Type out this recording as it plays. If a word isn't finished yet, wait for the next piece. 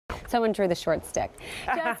Someone drew the short stick.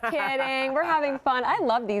 Just kidding. We're having fun. I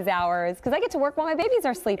love these hours because I get to work while my babies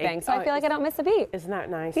are sleeping, so I feel like I don't miss a beat. Isn't that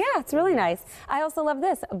nice? Yeah, it's really nice. I also love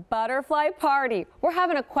this butterfly party. We're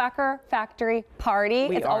having a Quacker factory party.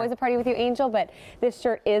 It's always a party with you, Angel, but this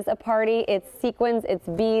shirt is a party. It's sequins, it's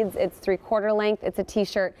beads, it's 3/4 length, it's a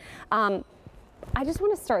t-shirt. I just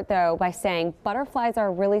want to start, though, by saying butterflies are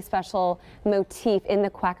a really special motif in the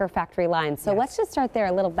Quacker factory line. So let's just start there,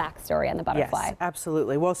 a little backstory on the butterfly. Yes,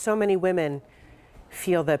 absolutely. Well, so many women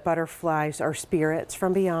feel that butterflies are spirits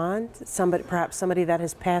from beyond. Perhaps somebody that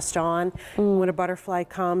has passed on. When a butterfly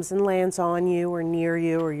comes and lands on you or near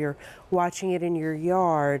you, or you're watching it in your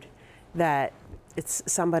yard, that it's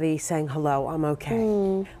somebody saying, hello, I'm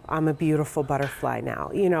okay. I'm a beautiful butterfly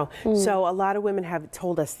now, you know. So a lot of women have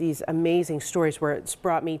told us these amazing stories where it's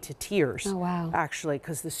brought me to tears. Oh, wow. Actually,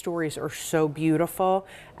 because the stories are so beautiful.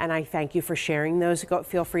 And I thank you for sharing those.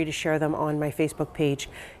 Feel free to share them on my Facebook page,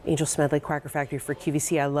 Angel Smedley, Quacker Factory for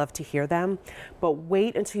QVC. I love to hear them. But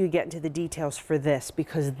wait until you get into the details for this,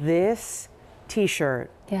 because this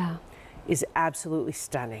t-shirt is absolutely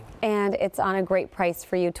stunning. And it's on a great price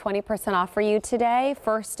for you, 20% off for you today.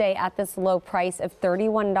 First day at this low price of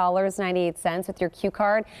 $31.98 with your Q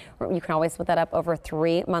card. You can always split that up over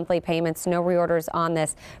 3 monthly payments. No reorders on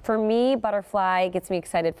this. For me, butterfly gets me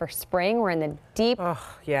excited for spring. We're in the deep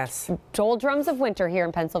doldrums of winter here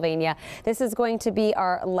in Pennsylvania. This is going to be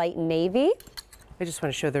our light navy. I just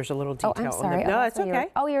want to show there's a little detail I'm sorry. on the No, it's okay.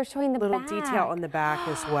 You're showing the little back. detail on the back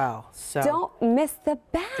as well. So don't miss the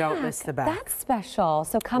back. Don't miss the back. That's special.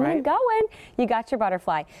 So come and going. You got your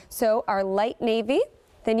butterfly. So our light navy,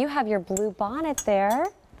 then you have your blue bonnet there.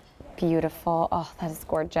 Beautiful. Oh, that is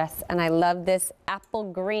gorgeous. And I love this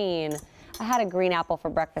apple green. I had a green apple for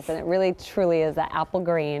breakfast, and it really, truly is that apple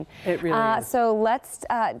green. It really is. So let's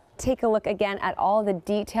take a look again at all the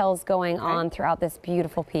details going on throughout this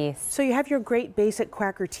beautiful piece. So you have your great basic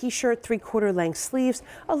Quacker t-shirt, 3/4 length sleeves,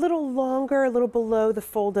 a little longer, a little below the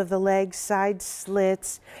fold of the legs, side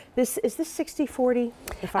slits. Is this 60/40,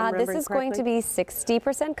 if I'm remembering This is correctly? going to be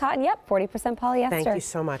 60% cotton, 40% polyester. Thank you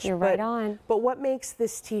so much. You're right on. But what makes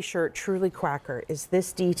this t-shirt truly Quacker is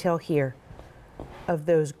this detail here of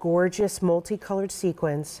those gorgeous multicolored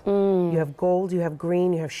sequins. You have gold, you have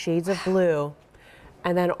green, you have shades of blue,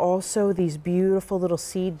 and then also these beautiful little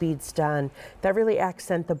seed beads done that really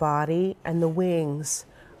accent the body and the wings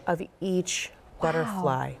of each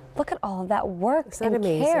butterfly. Look at all of that work Isn't that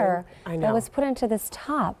amazing? care I know. that was put into this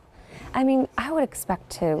top. I mean, I would expect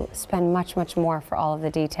to spend much, much more for all of the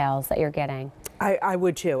details that you're getting. I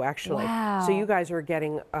would too, actually. Wow. So you guys are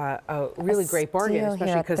getting a really great bargain,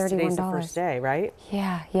 especially because today's the first day, right?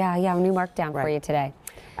 Yeah, a new markdown for you today.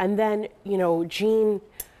 And then, you know, Jean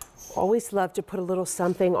always loved to put a little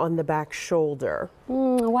something on the back shoulder.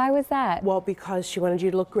 Why was that? Well, because she wanted you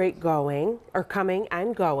to look great coming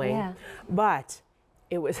and going. Yeah. But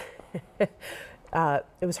it was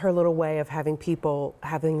it was her little way of having people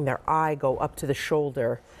having their eye go up to the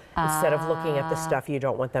shoulder instead of looking at the stuff you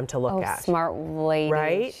don't want them to look at. Smart lady.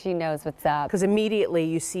 Right? She knows what's up. Because immediately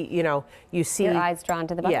you see your eyes drawn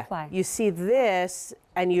to the butterfly. You see this,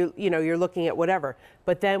 and you're looking at whatever.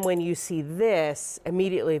 But then when you see this,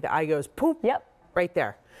 immediately the eye goes poof. Yep. Right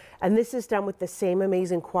there. And this is done with the same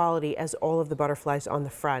amazing quality as all of the butterflies on the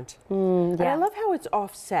front. And I love how it's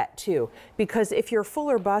offset too, because if you're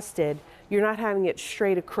full or busted, you're not having it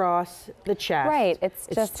straight across the chest. Right, it's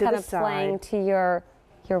just kind of playing to your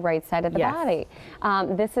right side of the body.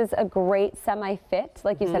 This is a great semi-fit.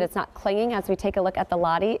 Like you said, it's not clinging. As we take a look at the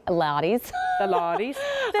ladies. The ladies.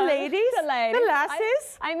 The ladies. The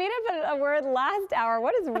lasses. I made up a word last hour.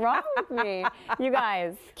 What is wrong with me? You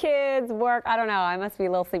guys, kids, work, I don't know. I must be a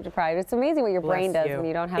little sleep deprived. It's amazing what your brain does when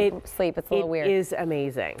you don't have sleep. It's a little weird. It is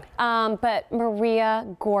amazing. But Maria,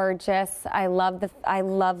 gorgeous. I love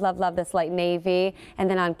this light navy. And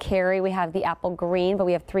then on Carrie, we have the apple green, but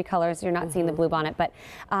we have 3 colors. You're not seeing the blue bonnet, but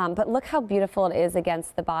look how beautiful it is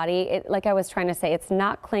against the body. Like I was trying to say, it's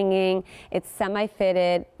not clinging. It's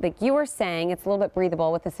semi-fitted. Like you were saying, it's a little bit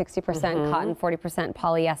breathable with the 60% cotton, 40%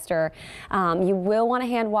 polyester. You will want to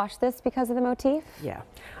hand wash this because of the motif. Yeah.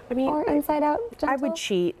 I mean, or inside out gentle. I would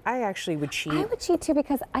cheat. I actually would cheat. I would cheat too,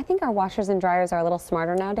 because I think our washers and dryers are a little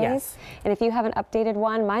smarter nowadays. Yes. And if you have an updated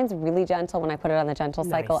one, mine's really gentle. When I put it on the gentle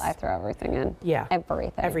cycle, I throw everything in. Yeah.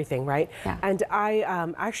 Everything. Everything, right? Yeah. And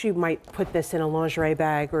I actually might put this in a lingerie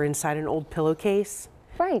bag or inside an old pillowcase.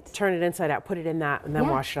 Right. Turn it inside out, put it in that, and then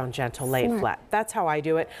wash it on gentle, lay it flat. That's how I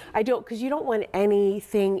do it. I don't, because you don't want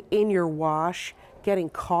anything in your wash getting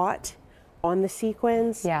caught on the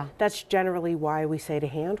sequins. Yeah. That's generally why we say to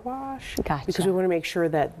hand wash. Gotcha. Because we want to make sure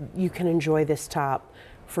that you can enjoy this top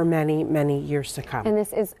for many, many years to come. And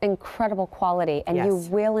this is incredible quality, and you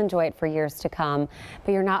will enjoy it for years to come,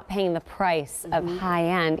 but you're not paying the price of high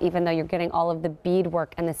end, even though you're getting all of the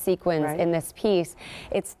beadwork and the sequins in this piece.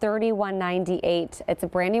 It's $31.98. It's a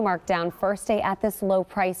brand new markdown, first day at this low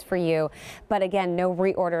price for you. But again, no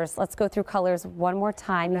reorders. Let's go through colors one more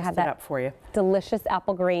time. You have that up for you. Delicious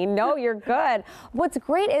apple green. No, you're good. What's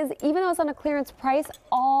great is, even though it's on a clearance price,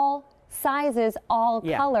 all sizes, all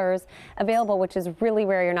colors available, which is really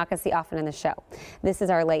rare. You're not going to see often in the show. This is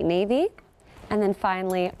our light navy. And then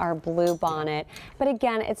finally, our blue bonnet. But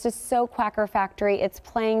again, it's just so Quacker Factory. It's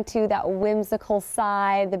playing to that whimsical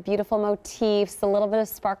side, the beautiful motifs, the little bit of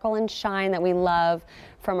sparkle and shine that we love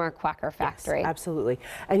from our Quacker Factory. Yes, absolutely.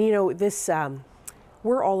 And you know, this,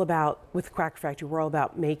 we're all about, with Quacker Factory, we're all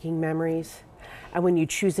about making memories. And when you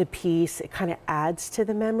choose a piece, it kind of adds to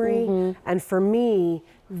the memory. And for me,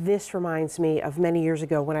 this reminds me of many years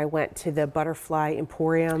ago when I went to the Butterfly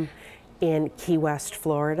Emporium in Key West,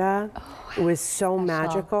 Florida. It was so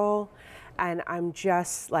magical. And I'm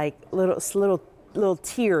just like little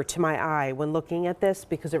tear to my eye when looking at this,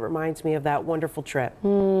 because it reminds me of that wonderful trip.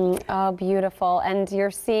 Oh, beautiful. And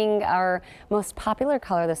you're seeing our most popular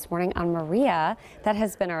color this morning on Maria. That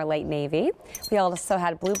has been our light navy. We also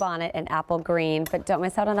had blue bonnet and apple green, but don't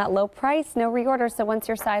miss out on that low price. No reorder. So once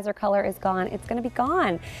your size or color is gone, it's going to be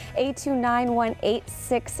gone.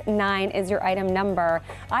 8291869 is your item number.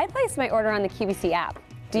 I placed my order on the QVC app.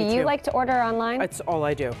 Do you like to order online? That's all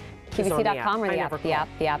I do. QVC.com or the app?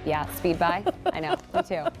 The app. Speed by? I know, me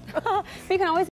too. But you can always